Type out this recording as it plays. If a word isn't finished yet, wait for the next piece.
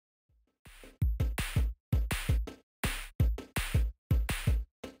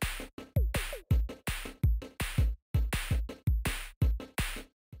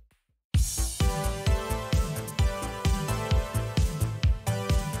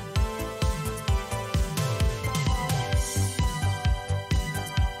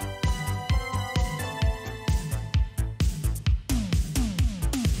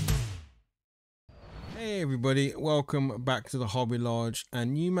everybody, welcome back to the Hobby Lodge.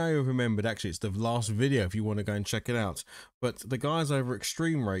 And you may have remembered, actually it's the last video if you want to go and check it out, but the guys over at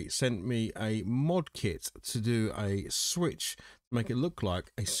Extreme Rate sent me a mod kit to do a Switch to make it look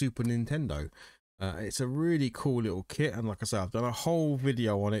like a Super Nintendo. It's a really cool little kit, and like I said, I've done a whole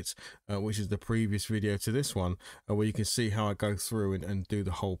video on it, which is the previous video to this one, where you can see how I go through and do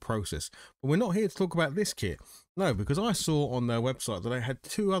the whole process. But we're not here to talk about this kit. No, because I saw on their website that they had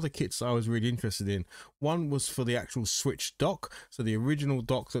two other kits that I was really interested in. One was for the actual Switch dock, so the original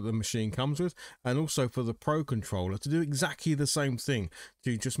dock that the machine comes with, and also for the Pro Controller to do exactly the same thing,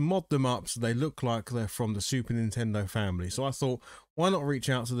 to just mod them up so they look like they're from the Super Nintendo family. So I thought, why not reach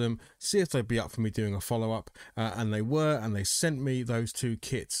out to them, see if they'd be up for me doing a follow-up, and they were, and they sent me those two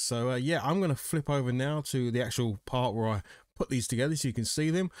kits. So yeah, I'm going to flip over now to the actual part where I put these together so you can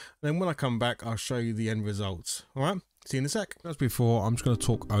see them. Then when I come back, I'll show you the end results. All right, see you in a sec. As before, I'm just going to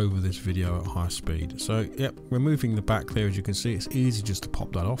talk over this video at high speed. So yep, removing the back there, as you can see, it's easy just to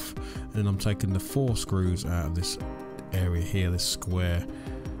pop that off. And then I'm taking the 4 screws out of this area here, this square.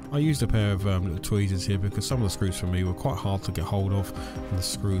 I used a pair of little tweezers here because some of the screws for me were quite hard to get hold of, and the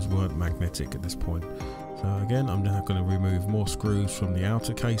screws weren't magnetic at this point. So again, I'm now going to remove more screws from the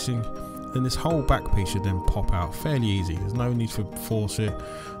outer casing. Then this whole back piece should then pop out fairly easy. There's no need for force here.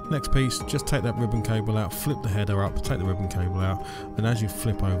 Next piece, just take that ribbon cable out, flip the header up, take the ribbon cable out, and as you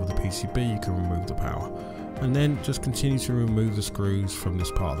flip over the PCB, you can remove the power. And then just continue to remove the screws from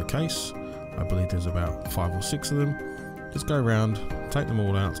this part of the case. I believe there's about 5 or 6 of them. Just go around, take them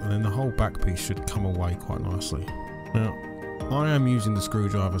all out, and then the whole back piece should come away quite nicely. Now, I am using the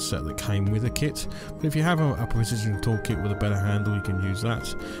screwdriver set that came with a kit, but if you have a precision tool kit with a better handle, you can use that.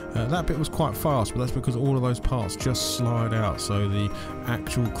 That bit was quite fast, but that's because all of those parts just slide out. So the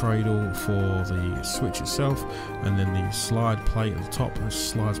actual cradle for the Switch itself, and then the slide plate at the top, just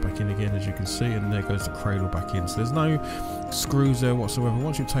slides back in again, as you can see, and there goes the cradle back in. So there's no screws there whatsoever.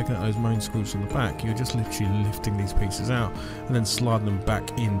 Once you've taken out those main screws from the back, you're just literally lifting these pieces out and then sliding them back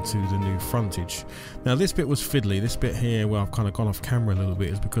into the new frontage. Now this bit was fiddly. This bit here where I've kind of gone off camera a little bit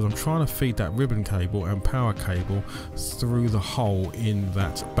is because I'm trying to feed that ribbon cable and power cable through the hole in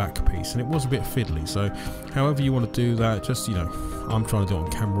that back piece, and it was a bit fiddly. So however you want to do that, just, you know, I'm trying to do it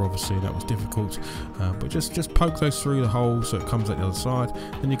on camera, obviously that was difficult, but just poke those through the hole so it comes out the other side.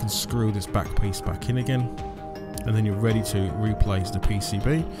 Then you can screw this back piece back in again, and then you're ready to replace the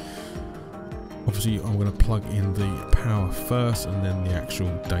PCB. Obviously I'm going to plug in the power first and then the actual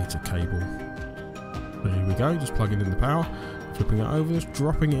data cable. There we go, just plugging in the power, flipping it over, just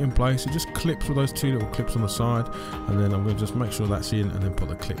dropping it in place. It just clips with those 2 little clips on the side, and then I'm going to just make sure that's in and then put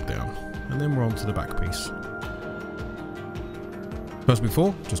the clip down. And then we're on to the back piece. As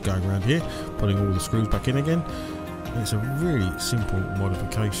before, just going around here, putting all the screws back in again. It's a really simple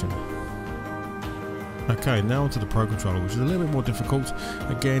modification. Okay, now onto the Pro Controller, which is a little bit more difficult.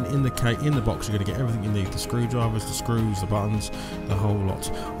 Again, in the box you're going to get everything you need: the screwdrivers, the screws, the buttons, the whole lot.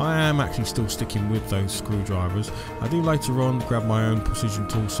 I am actually still sticking with those screwdrivers. I do later on grab my own precision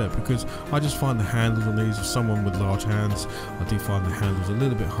tool set because I just find the handles on these, for someone with large hands, I do find the handles a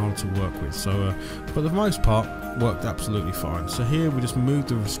little bit hard to work with. So, for the most part, worked absolutely fine. So here we just move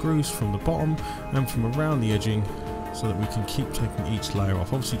the screws from the bottom and from around the edging so that we can keep taking each layer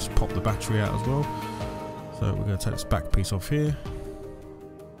off. Obviously just pop the battery out as well. So we're going to take this back piece off here,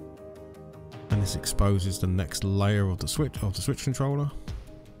 and this exposes the next layer of the Switch controller.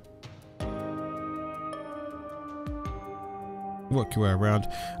 Work your way around,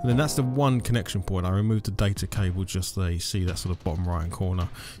 and then that's the one connection point. I removed the data cable just there. You see that sort of bottom right hand corner.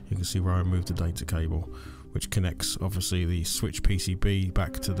 You can see where I removed the data cable, which connects obviously the Switch PCB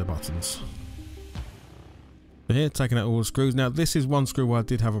back to the buttons. Here, taking out all the screws. Now this is one screw where I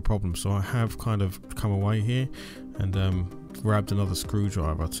did have a problem, so I have kind of come away here and grabbed another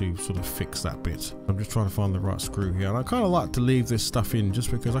screwdriver to sort of fix that bit. I'm just trying to find the right screw here, and I kind of like to leave this stuff in just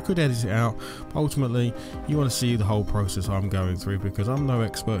because I could edit it out, but ultimately you want to see the whole process I'm going through, because I'm no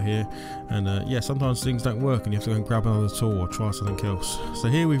expert here, and yeah, sometimes things don't work and you have to go and grab another tool or try something else. So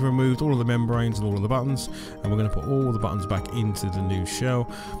here we've removed all of the membranes and all of the buttons, and we're going to put all the buttons back into the new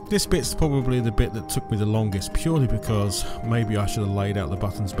shell. This bit's probably the bit that took me the longest, purely because maybe I should have laid out the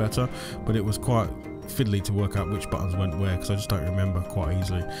buttons better, but it was quite fiddly to work out which buttons went where because I just don't remember quite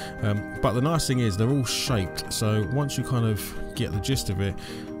easily. But the nice thing is they're all shaped, so once you kind of get the gist of it,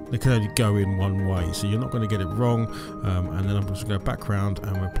 they can only go in one way, so you're not going to get it wrong. And then I'm just going to go back round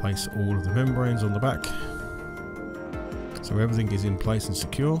and replace all of the membranes on the back, so everything is in place and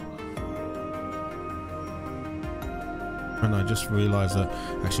secure. And I just realised that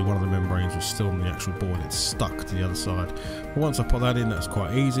actually one of the membranes was still on the actual board. It's stuck to the other side. But once I put that in, that's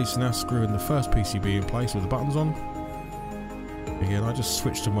quite easy. So now screwing the first PCB in place with the buttons on. Again, I just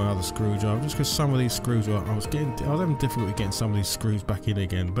switched to my other screwdriver just because some of these screws were, I was having difficulty getting some of these screws back in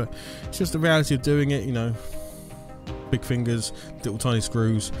again. But it's just the reality of doing it, you know. Big fingers, little tiny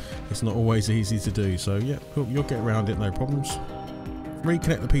screws. It's not always easy to do. So yeah, you'll get around it, no problems.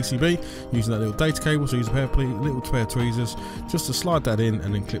 Reconnect the PCB using that little data cable, so use a little pair of tweezers just to slide that in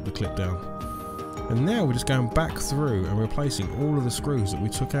and then clip the clip down. And now we're just going back through and replacing all of the screws that we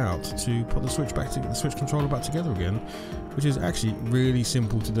took out to put the switch controller back together again, which is actually really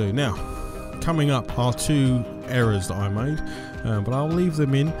simple to do. Now, coming up are 2 errors that I made, but I'll leave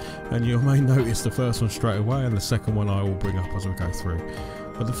them in, and you may notice the first one straight away, and the second one I will bring up as we go through.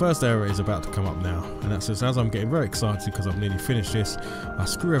 But the first error is about to come up now, and that's just as I'm getting very excited because I've nearly finished this, I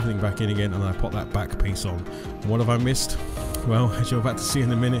screw everything back in again and I put that back piece on. And what have I missed? Well, as you're about to see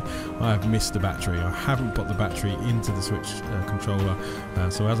in a minute, I have missed the battery. I haven't put the battery into the switch controller,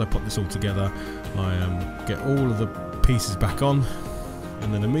 so as I put this all together, I get all of the pieces back on,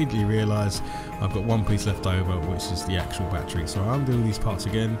 and then immediately realise I've got one piece left over, which is the actual battery. So I undo these parts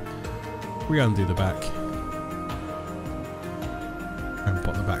again, re-undo the back, and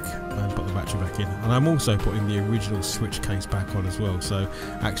put the battery back in. And I'm also putting the original switch case back on as well, so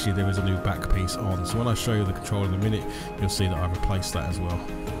actually there is a new back piece on. So when I show you the controller in a minute, you'll see that I've replaced that as well.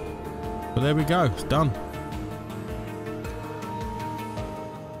 But there we go, it's done.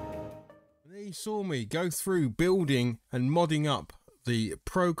 There you saw me go through building and modding up the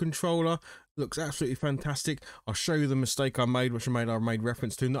Pro controller. Looks absolutely fantastic. I'll show you the mistake I made, which I made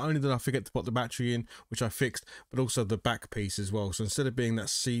reference to. Not only did I forget to put the battery in, which I fixed, but also the back piece as well. So instead of being that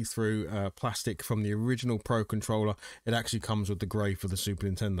see-through plastic from the original Pro controller, it actually comes with the grey for the Super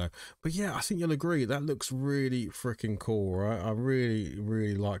Nintendo. But yeah, I think you'll agree, that looks really freaking cool, right? I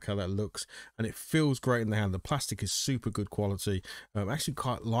really like how that looks, and it feels great in the hand. The plastic is super good quality. I actually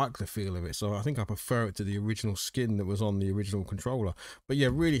quite like the feel of it, so I think I prefer it to the original skin that was on the original controller. But yeah,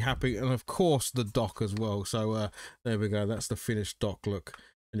 really happy. And of course the dock as well. So there we go, that's the finished dock look,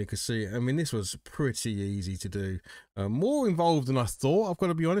 and you can see, I mean, this was pretty easy to do. More involved than I thought, I've got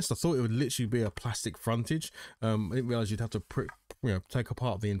to be honest. I thought it would literally be a plastic frontage. I didn't realize you'd have to take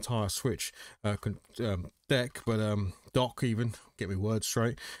apart the entire switch deck, but dock even, get me words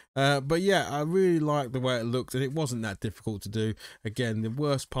straight. But yeah, I really like the way it looked, and it wasn't that difficult to do. Again, the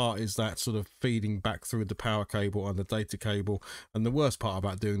worst part is that sort of feeding back through the power cable and the data cable, and the worst part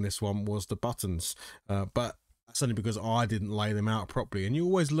about doing this one was the buttons, but that's only because I didn't lay them out properly. And you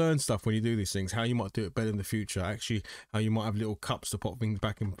always learn stuff when you do these things, how you might do it better in the future, actually how you might have little cups to put things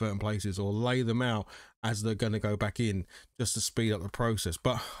back in certain places, or lay them out as they're going to go back in, just to speed up the process.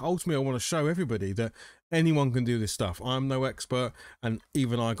 But ultimately I want to show everybody that anyone can do this stuff. I'm no expert, and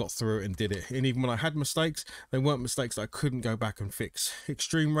even I got through it and did it. And even when I had mistakes, they weren't mistakes that I couldn't go back and fix.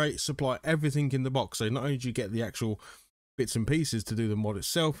 Extreme Rate supply everything in the box, so not only do you get the actual bits and pieces to do the mod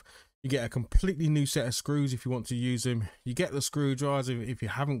itself, you get a completely new set of screws if you want to use them. You get the screwdrivers if you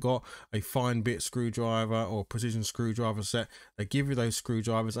haven't got a fine bit screwdriver or precision screwdriver set. They give you those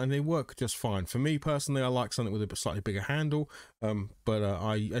screwdrivers and they work just fine. For me personally, I like something with a slightly bigger handle, but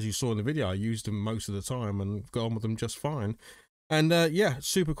as you saw in the video, I used them most of the time and got on with them just fine. And yeah,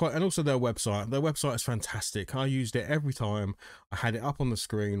 super quiet. And also their website is fantastic. I used it every time. I had it up on the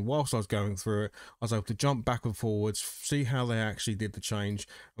screen whilst I was going through it. I was able to jump back and forwards, see how they actually did the change,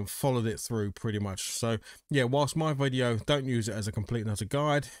 and followed it through pretty much. So yeah, whilst my video, don't use it as a complete and utter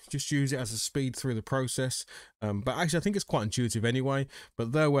guide, just use it as a speed through the process. But actually I think it's quite intuitive anyway.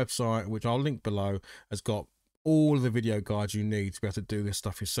 But their website, which I'll link below, has got all of the video guides you need to be able to do this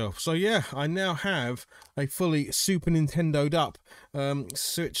stuff yourself. So yeah, I now have a fully Super Nintendo'd up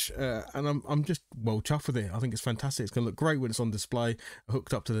Switch, and I'm just well chuffed with it. I think it's fantastic. It's gonna look great when it's on display,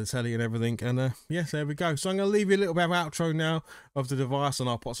 hooked up to the telly and everything. And yeah, there we go. So I'm gonna leave you a little bit of outro now of the device, and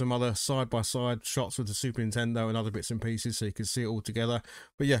I'll put some other side-by-side shots with the Super Nintendo and other bits and pieces so you can see it all together.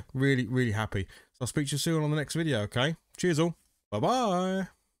 But yeah, really happy. So I'll speak to you soon on the next video. Okay, cheers all, bye bye.